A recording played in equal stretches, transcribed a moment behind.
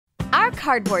Our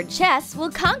cardboard chess will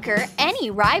conquer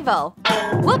any rival.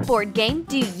 What board game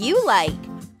do you like?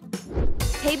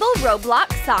 Table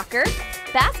Roblox soccer,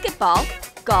 basketball,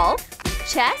 golf,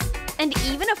 chess, and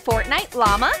even a Fortnite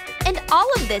llama? And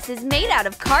all of this is made out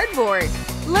of cardboard.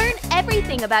 Learn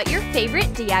everything about your favorite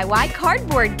DIY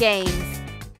cardboard games.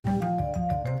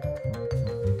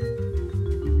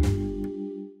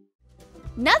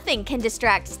 Nothing can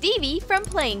distract Stevie from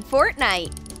playing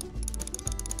Fortnite.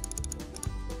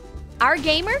 Our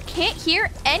gamer can't hear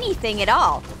anything at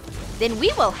all. Then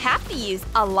we will have to use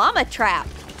a llama trap.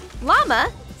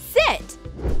 Llama, sit!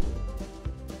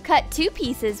 Cut 2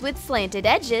 pieces with slanted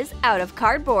edges out of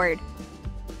cardboard.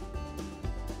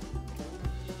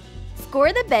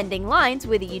 Score the bending lines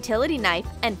with a utility knife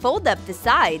and fold up the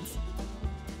sides.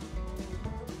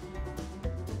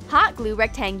 Hot glue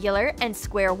rectangular and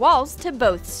square walls to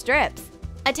both strips.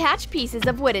 Attach pieces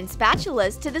of wooden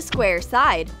spatulas to the square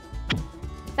side.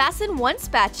 Fasten one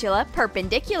spatula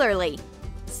perpendicularly.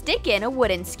 Stick in a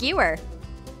wooden skewer.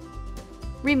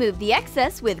 Remove the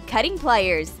excess with cutting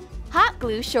pliers. Hot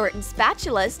glue shortens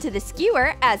spatulas to the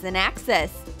skewer as an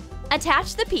axis.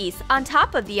 Attach the piece on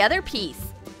top of the other piece.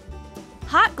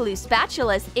 Hot glue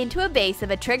spatulas into a base of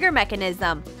a trigger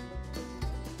mechanism.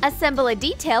 Assemble a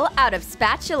detail out of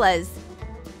spatulas.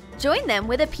 Join them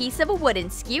with a piece of a wooden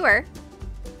skewer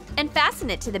and fasten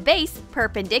it to the base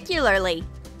perpendicularly.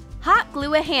 Hot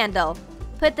glue a handle.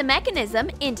 Put the mechanism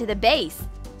into the base.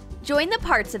 Join the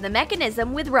parts of the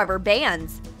mechanism with rubber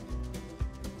bands.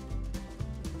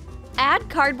 Add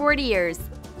cardboard ears.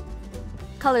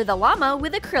 Color the llama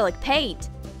with acrylic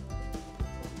paint.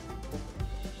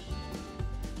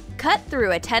 Cut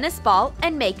through a tennis ball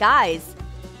and make eyes.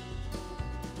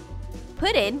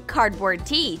 Put in cardboard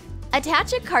teeth.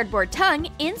 Attach a cardboard tongue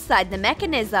inside the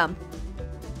mechanism.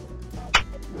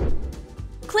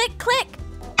 Click, click!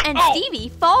 And Stevie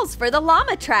falls for the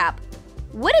llama trap.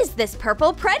 What is this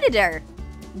purple predator?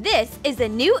 This is a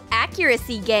new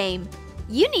accuracy game.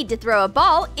 You need to throw a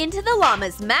ball into the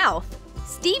llama's mouth.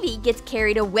 Stevie gets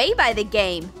carried away by the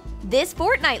game. This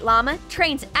Fortnite llama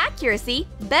trains accuracy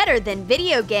better than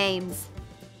video games.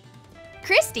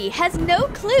 Christy has no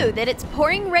clue that it's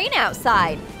pouring rain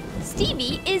outside.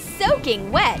 Stevie is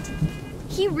soaking wet.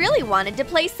 He really wanted to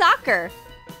play soccer.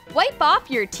 Wipe off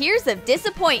your tears of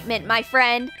disappointment, my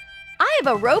friend. I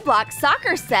have a Roblox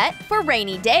soccer set for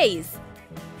rainy days.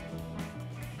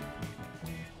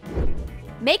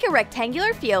 Make a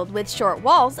rectangular field with short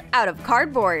walls out of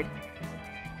cardboard.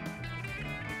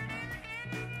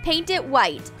 Paint it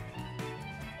white.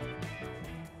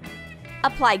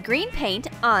 Apply green paint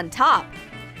on top.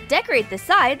 Decorate the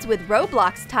sides with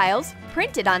Roblox tiles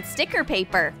printed on sticker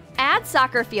paper. Add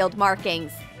soccer field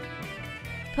markings.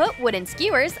 Put wooden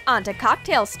skewers onto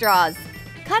cocktail straws.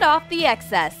 Cut off the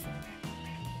excess.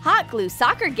 Hot glue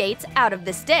soccer gates out of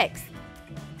the sticks.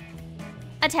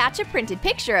 Attach a printed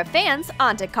picture of fans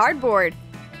onto cardboard.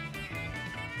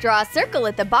 Draw a circle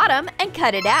at the bottom and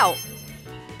cut it out.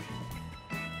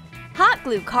 Hot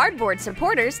glue cardboard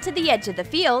supporters to the edge of the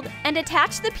field and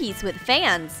attach the piece with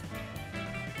fans.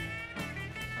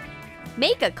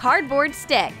 Make a cardboard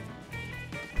stick.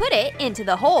 Put it into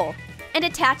the hole and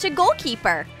attach a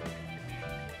goalkeeper.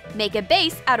 Make a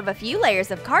base out of a few layers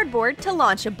of cardboard to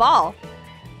launch a ball.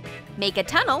 Make a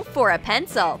tunnel for a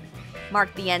pencil.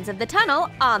 Mark the ends of the tunnel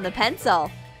on the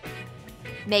pencil.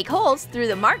 Make holes through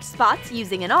the marked spots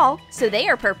using an awl so they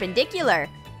are perpendicular.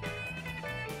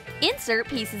 Insert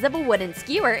pieces of a wooden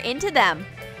skewer into them.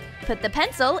 Put the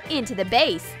pencil into the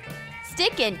base.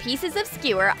 Stick in pieces of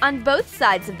skewer on both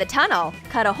sides of the tunnel.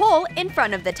 Cut a hole in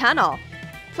front of the tunnel.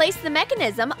 Place the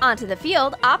mechanism onto the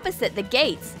field opposite the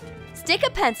gates. Stick a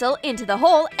pencil into the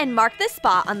hole and mark the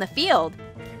spot on the field.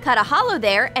 Cut a hollow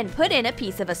there and put in a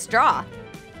piece of a straw.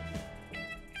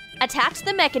 Attach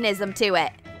the mechanism to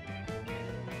it.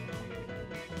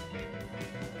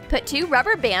 Put 2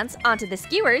 rubber bands onto the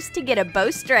skewers to get a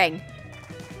bowstring.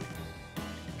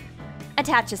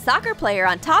 Attach a soccer player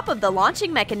on top of the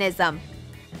launching mechanism.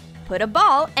 Put a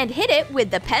ball and hit it with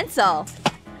the pencil.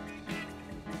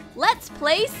 Let's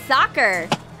play soccer!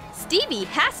 Stevie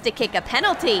has to kick a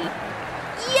penalty.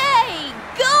 Yay!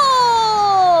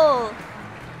 Goal!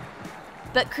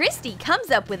 But Christy comes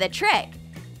up with a trick.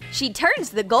 She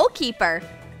turns the goalkeeper.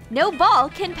 No ball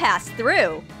can pass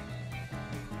through.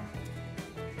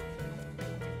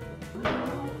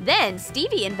 Then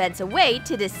Stevie invents a way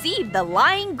to deceive the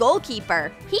lying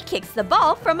goalkeeper. He kicks the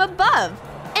ball from above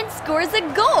and scores a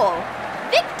goal!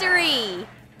 Victory!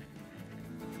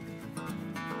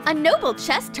 A noble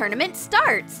chess tournament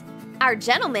starts. Our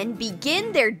gentlemen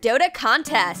begin their Dota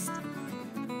contest.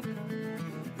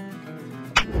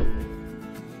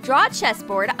 Draw a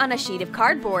chessboard on a sheet of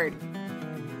cardboard.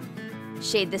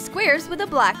 Shade the squares with a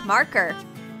black marker.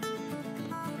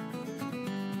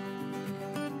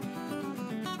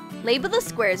 Label the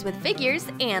squares with figures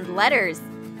and letters.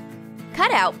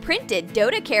 Cut out printed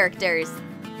Dota characters.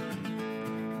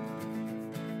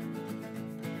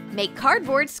 Make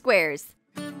cardboard squares.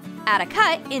 Add a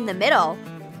cut in the middle.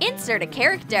 Insert a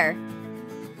character.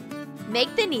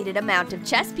 Make the needed amount of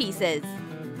chess pieces.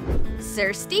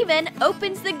 Sir Stephen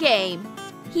opens the game.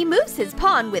 He moves his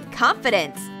pawn with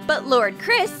confidence, but Lord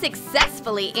Chris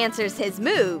successfully answers his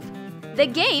move. The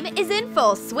game is in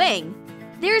full swing.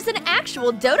 There's an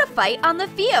actual Dota fight on the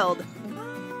field.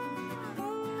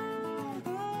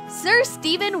 Sir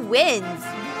Stephen wins.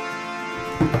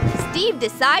 Steve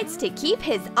decides to keep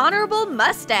his honorable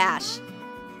mustache.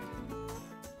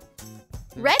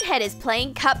 Redhead is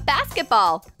playing cup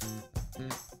basketball.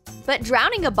 But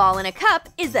drowning a ball in a cup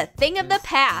is a thing of the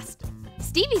past.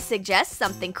 Stevie suggests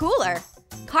something cooler: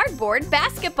 cardboard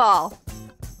basketball.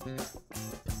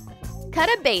 Cut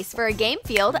a base for a game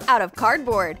field out of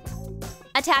cardboard.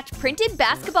 Attach printed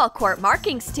basketball court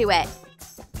markings to it.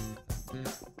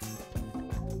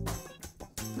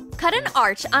 Cut an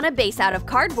arch on a base out of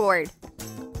cardboard.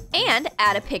 And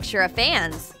add a picture of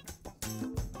fans.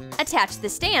 Attach the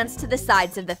stands to the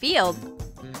sides of the field.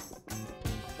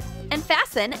 And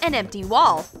fasten an empty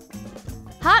wall.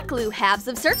 Hot glue halves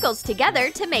of circles together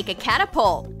to make a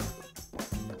catapult.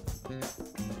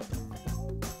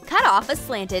 Cut off a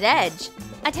slanted edge.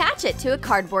 Attach it to a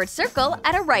cardboard circle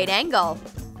at a right angle.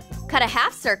 Cut a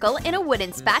half circle in a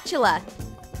wooden spatula.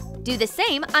 Do the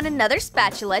same on another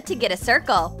spatula to get a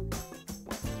circle.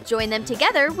 Join them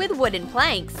together with wooden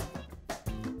planks.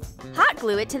 Hot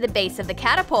glue it to the base of the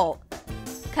catapult.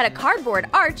 Cut a cardboard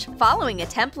arch following a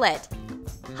template.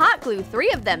 Hot glue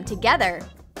 3 of them together.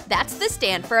 That's the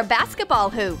stand for a basketball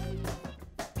hoop.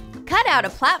 Cut out a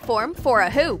platform for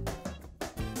a hoop.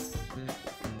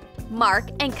 Mark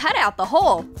and cut out the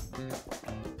hole.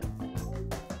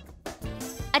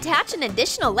 Attach an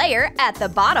additional layer at the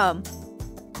bottom.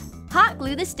 Hot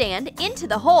glue the stand into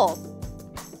the hole.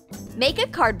 Make a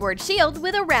cardboard shield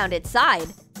with a rounded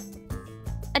side.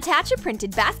 Attach a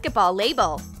printed basketball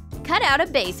label. Cut out a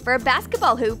base for a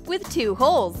basketball hoop with 2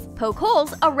 holes. Poke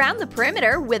holes around the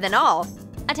perimeter with an awl.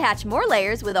 Attach more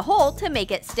layers with a hole to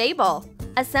make it stable.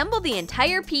 Assemble the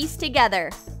entire piece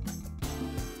together.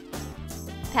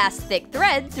 Pass thick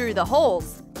thread through the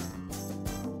holes.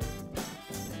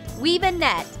 Weave a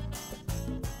net.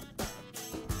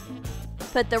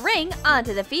 Put the ring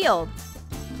onto the field.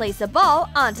 Place a ball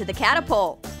onto the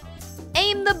catapult.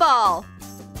 Aim the ball.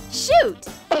 Shoot!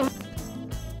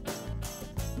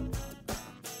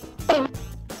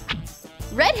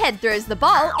 Redhead throws the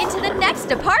ball into the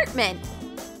next apartment.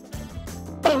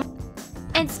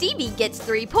 And Stevie gets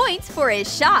 3 points for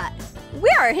his shot.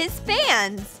 Where are his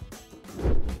fans?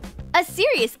 A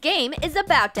serious game is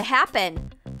about to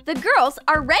happen. The girls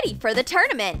are ready for the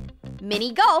tournament.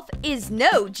 Mini golf is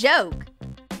no joke.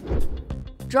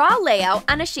 Draw a layout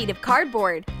on a sheet of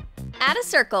cardboard. Add a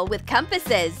circle with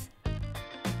compasses.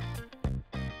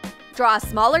 Draw a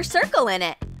smaller circle in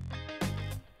it.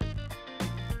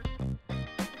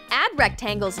 Add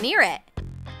rectangles near it.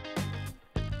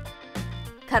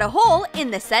 Cut a hole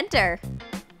in the center.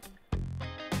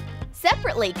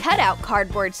 Separately cut out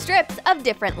cardboard strips of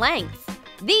different lengths.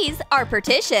 These are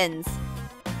partitions.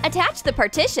 Attach the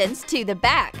partitions to the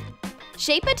back.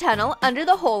 Shape a tunnel under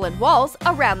the hole in walls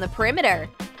around the perimeter.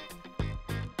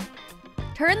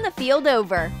 Turn the field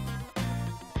over.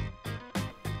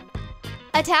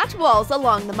 Attach walls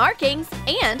along the markings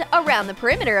and around the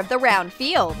perimeter of the round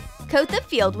field. Coat the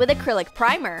field with acrylic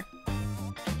primer.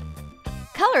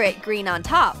 Color it green on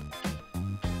top.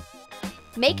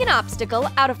 Make an obstacle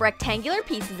out of rectangular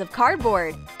pieces of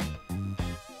cardboard.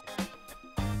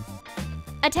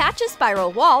 Attach a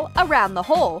spiral wall around the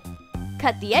hole.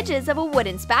 Cut the edges of a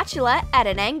wooden spatula at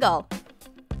an angle.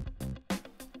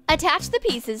 Attach the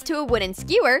pieces to a wooden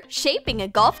skewer shaping a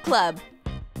golf club.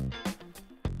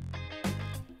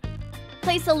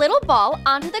 Place a little ball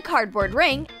onto the cardboard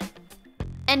ring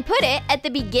and put it at the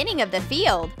beginning of the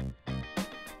field.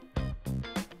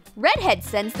 Redhead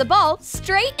sends the ball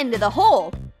straight into the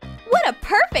hole. What a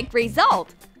perfect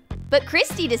result! But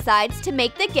Christy decides to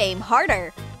make the game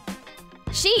harder.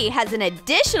 She has an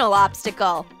additional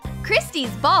obstacle.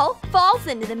 Christy's ball falls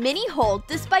into the mini hole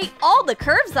despite all the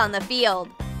curves on the field.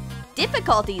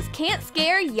 Difficulties can't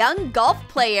scare young golf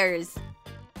players.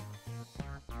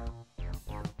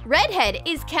 Redhead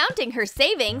is counting her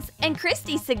savings and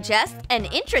Christy suggests an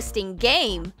interesting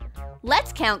game.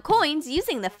 Let's count coins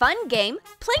using the fun game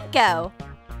Plinko.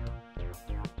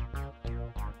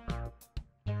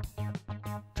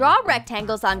 Draw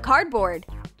rectangles on cardboard.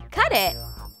 Cut it.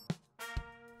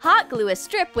 Hot glue a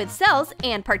strip with cells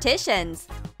and partitions.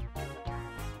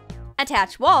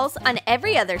 Attach walls on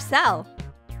every other cell.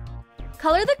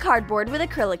 Color the cardboard with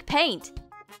acrylic paint.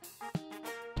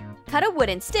 Cut a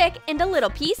wooden stick into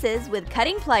little pieces with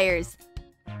cutting pliers.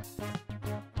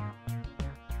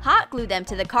 Hot glue them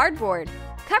to the cardboard.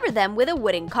 Cover them with a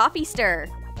wooden coffee stirrer.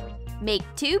 Make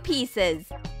 2 pieces.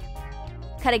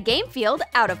 Cut a game field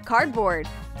out of cardboard.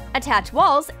 Attach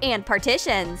walls and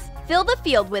partitions. Fill the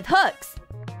field with hooks.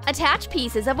 Attach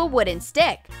pieces of a wooden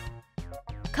stick.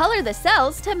 Color the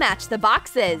cells to match the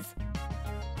boxes.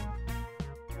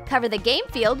 Cover the game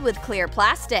field with clear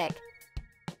plastic.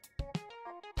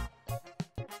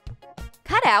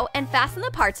 Cut out and fasten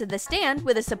the parts of the stand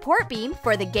with a support beam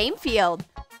for the game field.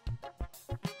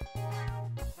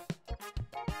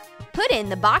 Put in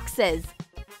the boxes.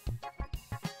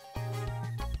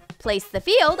 Place the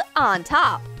field on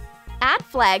top. Add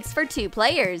flags for 2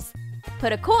 players.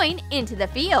 Put a coin into the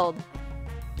field.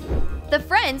 The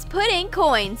friends put in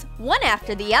coins, one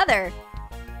after the other.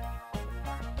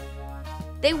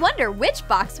 They wonder which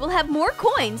box will have more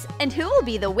coins and who will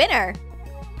be the winner.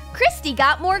 Christy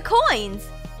got more coins!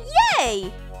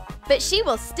 Yay! But she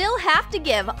will still have to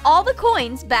give all the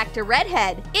coins back to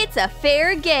Redhead. It's a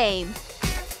fair game.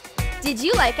 Did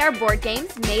you like our board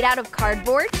games made out of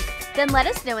cardboard? Then let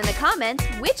us know in the comments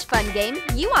which fun game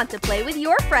you want to play with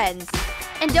your friends.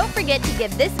 And don't forget to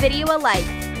give this video a like.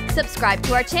 Subscribe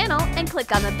to our channel and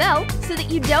click on the bell so that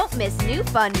you don't miss new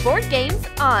fun board games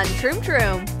on Troom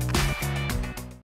Troom.